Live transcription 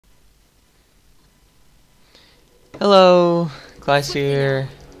Hello, Class here,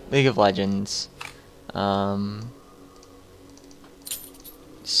 League of Legends.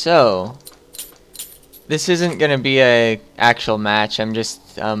 So this isn't gonna be a actual match. I'm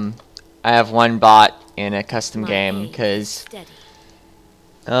just I have one bot in a custom game because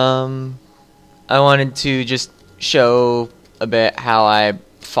I wanted to just show a bit how I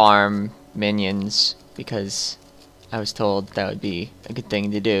farm minions because I was told that would be a good thing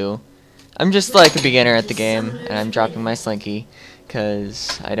to do. I'm just like a beginner at the game, and I'm dropping my slinky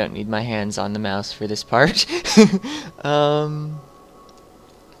because I don't need my hands on the mouse for this part. Let's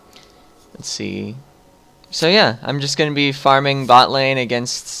see. So yeah, I'm just going to be farming bot lane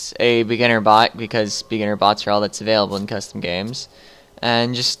against a beginner bot because beginner bots are all that's available in custom games,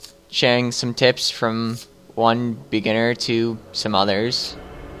 and just sharing some tips from one beginner to some others.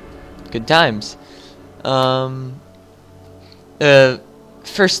 Good times.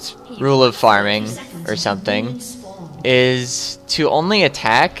 First rule of farming or something is to only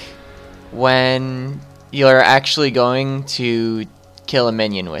attack when you're actually going to kill a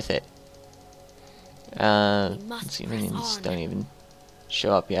minion with it. Let's see, minions don't even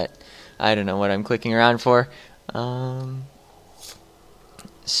show up yet. I don't know what I'm clicking around for.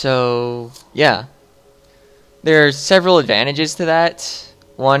 So yeah, there are several advantages to that.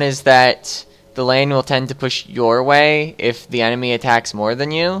 One is that the lane will tend to push your way if the enemy attacks more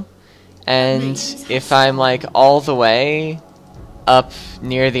than you. And if I'm like all the way up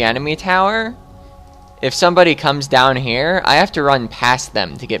near the enemy tower, if somebody comes down here, I have to run past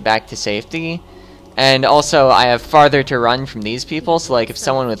them to get back to safety. And also I have farther to run from these people, so like if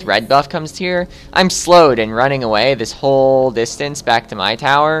someone with red buff comes here, I'm slowed and running away this whole distance back to my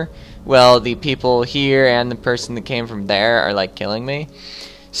tower. Well, the people here and the person that came from there are like killing me.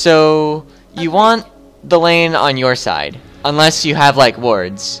 So you want the lane on your side, unless you have like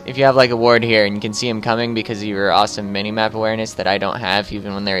wards. If you have like a ward here and you can see him coming because of your awesome minimap awareness that I don't have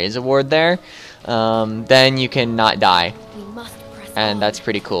even when there is a ward there, then you can not die. And that's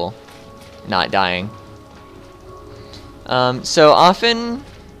pretty cool, not dying. So often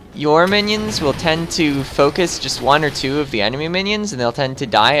your minions will tend to focus just one or two of the enemy minions, and they'll tend to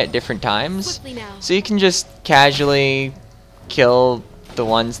die at different times. So you can just casually kill the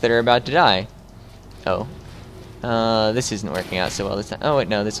ones that are about to die. Oh. This isn't working out so well this time. Oh wait,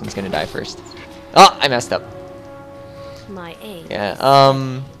 no, this one's gonna die first. Oh, I messed up.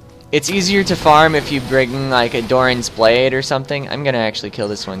 Yeah, it's easier to farm if you bring like a Doran's Blade or something. I'm gonna actually kill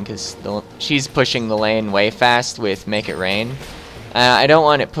this one because she's pushing the lane way fast with Make It Rain. I don't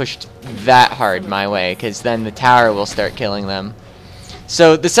want it pushed that hard my way because then the tower will start killing them.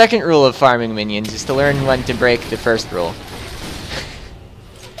 So the second rule of farming minions is to learn when to break the first rule.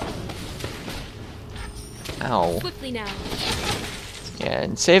 Ow. Yeah,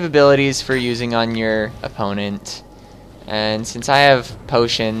 and save abilities for using on your opponent. And since I have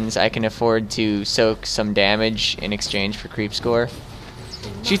potions, I can afford to soak some damage in exchange for creep score.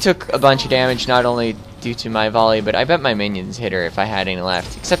 She took a bunch of damage not only due to my volley, but I bet my minions hit her if I had any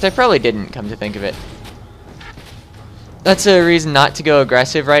left. Except I probably didn't, come to think of it. That's a reason not to go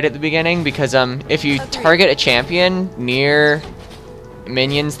aggressive right at the beginning, because if you target a champion near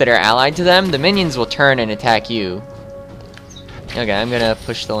minions that are allied to them, the minions will turn and attack you. Okay, I'm gonna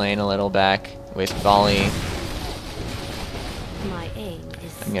push the lane a little back with volley.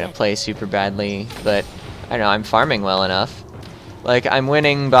 I'm gonna play super badly, but I don't know, I'm farming well enough. Like, I'm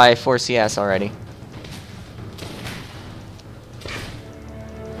winning by 4 CS already.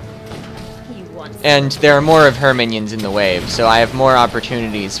 And there are more of her minions in the wave, so I have more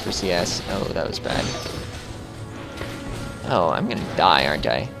opportunities for CS. Oh, that was bad. Oh, I'm gonna die, aren't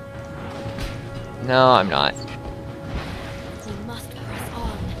I? No, I'm not.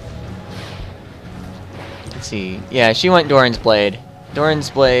 Let's see. Yeah, she went Doran's Blade. Doran's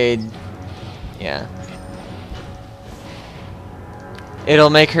Blade... yeah. It'll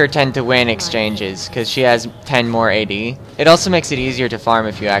make her tend to win exchanges, because she has 10 more AD. It also makes it easier to farm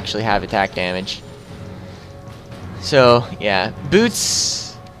if you actually have attack damage. So, yeah.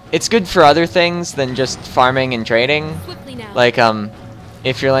 Boots... it's good for other things than just farming and trading. Like,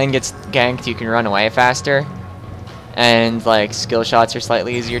 if your lane gets ganked, you can run away faster. And, like, skill shots are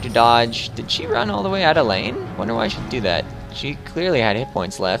slightly easier to dodge. Did she run all the way out of lane? Wonder why she'd do that. She clearly had hit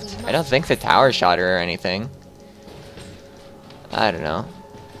points left. I don't think the tower shot her or anything. I don't know.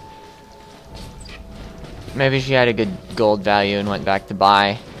 Maybe she had a good gold value and went back to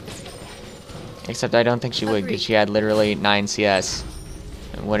buy. Except I don't think she would, because she had literally 9 CS.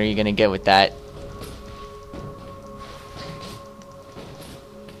 And what are you gonna get with that?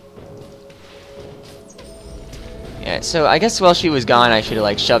 Yeah, so I guess while she was gone, I should have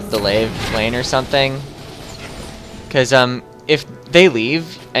like shoved the lane or something. Because if they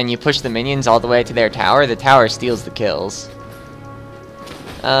leave and you push the minions all the way to their tower, the tower steals the kills.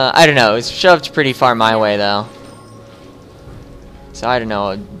 I don't know. It's shoved pretty far my way though, so I don't know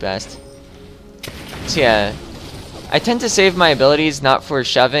what would be best. So yeah, I tend to save my abilities not for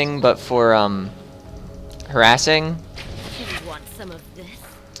shoving, but for harassing. You want some of this?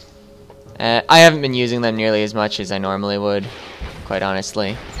 I haven't been using them nearly as much as I normally would, quite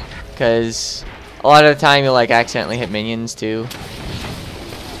honestly, because a lot of the time you'll like accidentally hit minions too.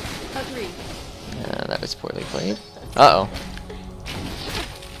 Agreed. That was poorly played. Uh-oh.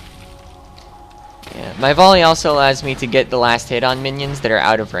 Yeah, my volley also allows me to get the last hit on minions that are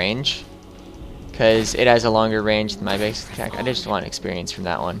out of range, because it has a longer range than my basic attack. I just want experience from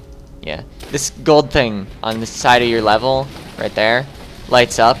that one. Yeah, this gold thing on the side of your level, right there,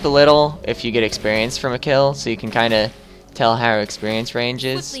 lights up a little if you get experience from a kill, so you can kind of tell how experience range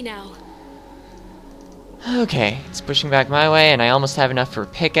is. Now. Okay, it's pushing back my way, and I almost have enough for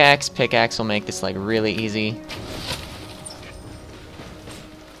pickaxe. Pickaxe will make this like really easy.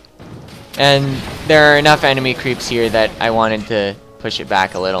 And there are enough enemy creeps here that I wanted to push it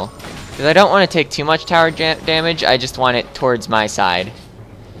back a little. Because I don't want to take too much tower damage, I just want it towards my side.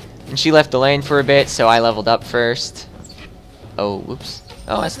 And she left the lane for a bit, so I leveled up first. Oh, whoops.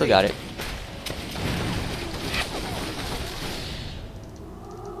 Oh, I still got it.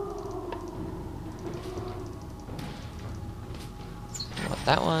 I want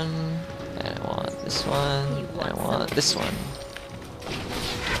that one, and I want this one, and I want this one.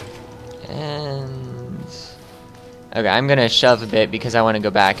 And okay, I'm gonna shove a bit because I want to go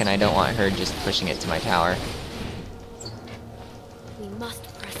back and I don't want her just pushing it to my tower. We must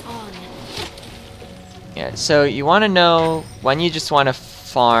press on. Yeah, so you want to know when you just want to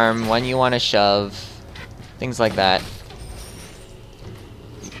farm, when you want to shove, things like that.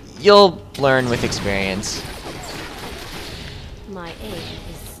 You'll learn with experience. My aim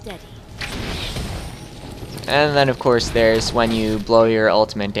is steady. And then of course there's when you blow your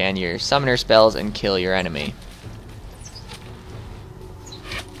ultimate and your summoner spells and kill your enemy.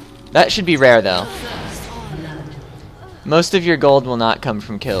 That should be rare though. Most of your gold will not come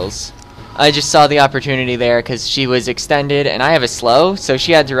from kills. I just saw the opportunity there because she was extended and I have a slow, so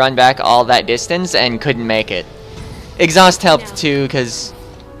she had to run back all that distance and couldn't make it. Exhaust helped too because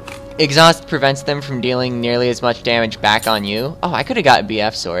exhaust prevents them from dealing nearly as much damage back on you. Oh, I could have got a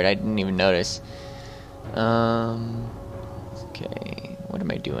BF sword, I didn't even notice. Okay, what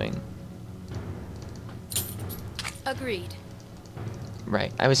am I doing? Agreed.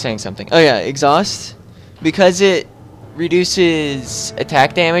 Right, I was saying something. Oh yeah, exhaust. Because it reduces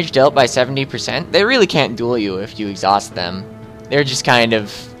attack damage dealt by 70%, they really can't duel you if you exhaust them. They're just kind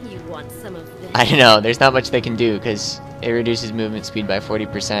of... You want some of this? I don't know, there's not much they can do because it reduces movement speed by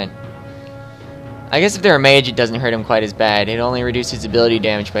 40%. I guess if they're a mage it doesn't hurt them quite as bad. It only reduces ability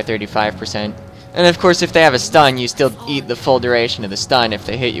damage by 35%. And of course if they have a stun, you still eat the full duration of the stun if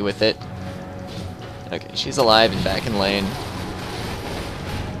they hit you with it. Okay, she's alive and back in lane.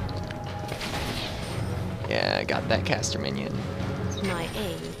 Yeah, I got that caster minion. My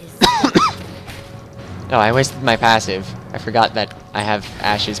aim is Oh, I wasted my passive. I forgot that I have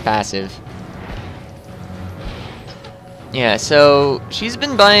Ash's passive. Yeah, so she's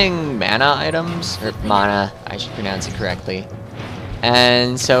been buying mana items, or mana, I should pronounce it correctly.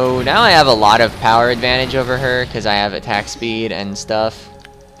 And so now I have a lot of power advantage over her because I have attack speed and stuff.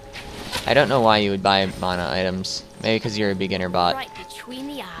 I don't know why you would buy mana items. Maybe because you're a beginner bot. right between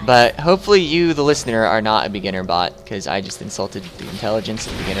the eyes. But hopefully you, the listener, are not a beginner bot because I just insulted the intelligence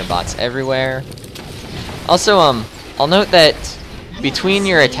of beginner bots everywhere. Also, I'll note that between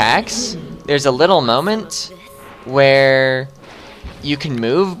your attacks, there's a little moment where you can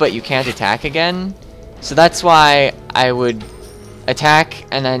move but you can't attack again. So that's why I would attack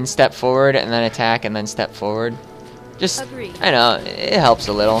and then step forward and then attack and then step forward. Just, Agreed. I know, it helps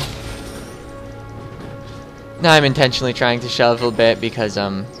a little. Now I'm intentionally trying to shove a bit because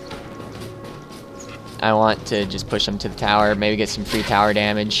I want to just push them to the tower, maybe get some free tower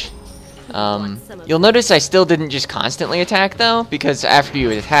damage. You'll notice I still didn't just constantly attack though, because after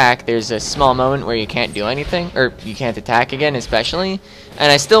you attack there's a small moment where you can't do anything, or you can't attack again especially,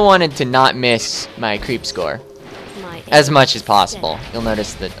 and I still wanted to not miss my creep score as much as possible. You'll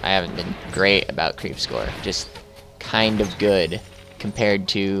notice that I haven't been great about creep score, just kind of good compared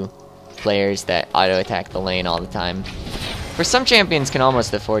to players that auto attack the lane all the time. For some champions can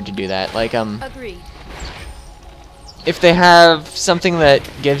almost afford to do that, like Agreed. if they have something that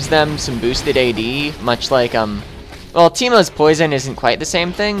gives them some boosted AD, much like well, Teemo's poison isn't quite the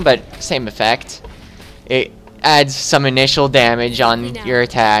same thing, but same effect. It adds some initial damage on your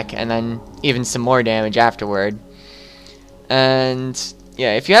attack and then even some more damage afterward. And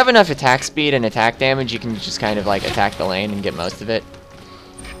yeah, if you have enough attack speed and attack damage, you can just kind of like attack the lane and get most of it.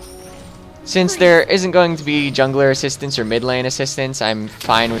 Since there isn't going to be jungler assistance or mid lane assistance, I'm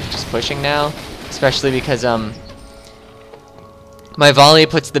fine with just pushing now. Especially because my volley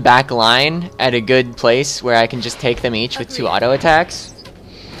puts the back line at a good place where I can just take them each with 2 auto attacks.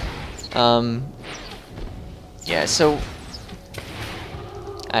 Yeah, so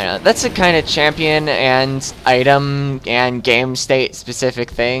I don't know, that's a kind of champion and item and game state specific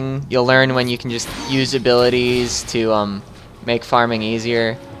thing. You'll learn when you can just use abilities to make farming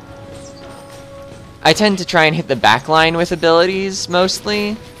easier. I tend to try and hit the back line with abilities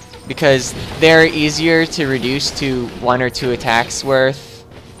mostly, because they're easier to reduce to 1 or 2 attacks worth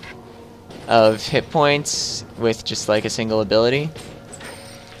of hit points with just like a single ability.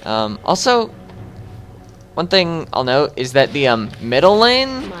 Also, one thing I'll note is that the middle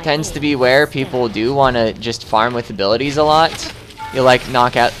lane tends to be where people do want to just farm with abilities a lot. You'll like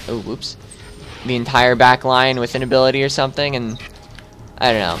knock out, oh whoops, the entire back line with an ability or something, and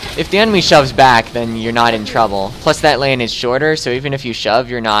I don't know. If the enemy shoves back, then you're not in trouble. Plus that lane is shorter, so even if you shove,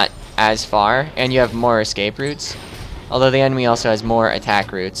 you're not as far, and you have more escape routes. Although the enemy also has more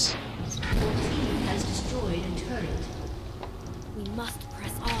attack routes.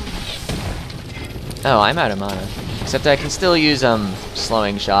 Oh, I'm out of mana. Except I can still use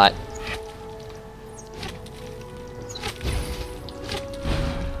slowing shot.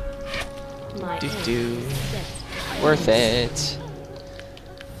 Worth it.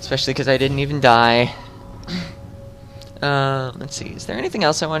 Especially because I didn't even die. Let's see, is there anything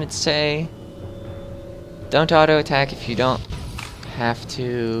else I wanted to say? Don't auto attack if you don't have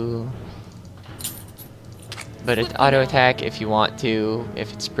to. But auto attack if you want to,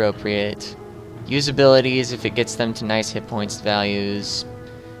 if it's appropriate. Use abilities if it gets them to nice hit points values.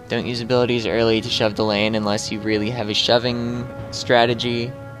 Don't use abilities early to shove the lane unless you really have a shoving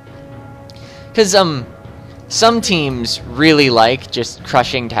strategy. Because some teams really like just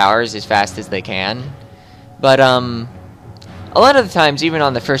crushing towers as fast as they can. But a lot of the times, even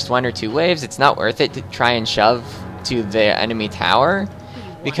on the first 1 or 2 waves, it's not worth it to try and shove to the enemy tower,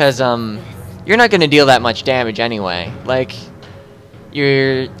 because you're not going to deal that much damage anyway. Like,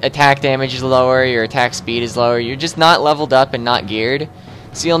 your attack damage is lower, your attack speed is lower, you're just not leveled up and not geared,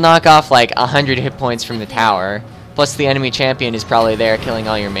 so you'll knock off like 100 hit points from the tower, plus the enemy champion is probably there killing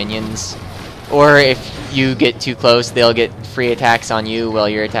all your minions. Or if you get too close, they'll get free attacks on you while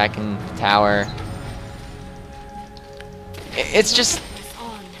you're attacking the tower. It's just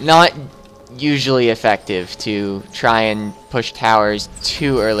not usually effective to try and push towers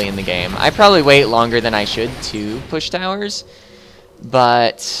too early in the game. I probably wait longer than I should to push towers,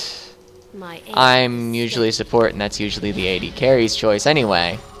 but I'm usually a support, and that's usually the AD carry's choice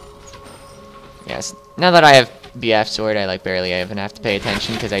anyway. Yes, now that I have BF sword, I like barely even have to pay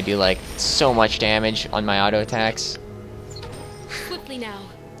attention because I do like so much damage on my auto attacks. Swiftly now.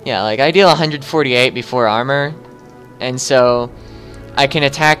 Yeah, like I deal 148 before armor, and so I can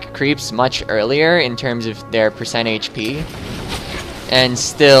attack creeps much earlier in terms of their percent HP and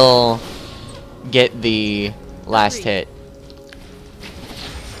still get the last hit.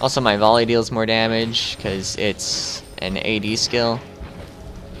 Also, my volley deals more damage because it's an AD skill.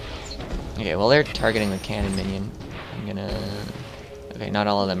 Okay, well, they're targeting the cannon minion. I'm gonna... Okay, not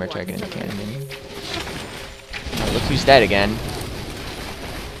all of them are targeting the cannon minion. Oh, look who's dead again.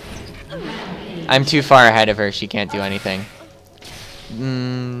 I'm too far ahead of her, she can't do anything.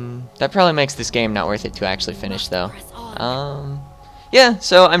 That probably makes this game not worth it to actually finish, though. Yeah,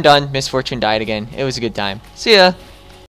 so I'm done. Misfortune died again. It was a good time. See ya!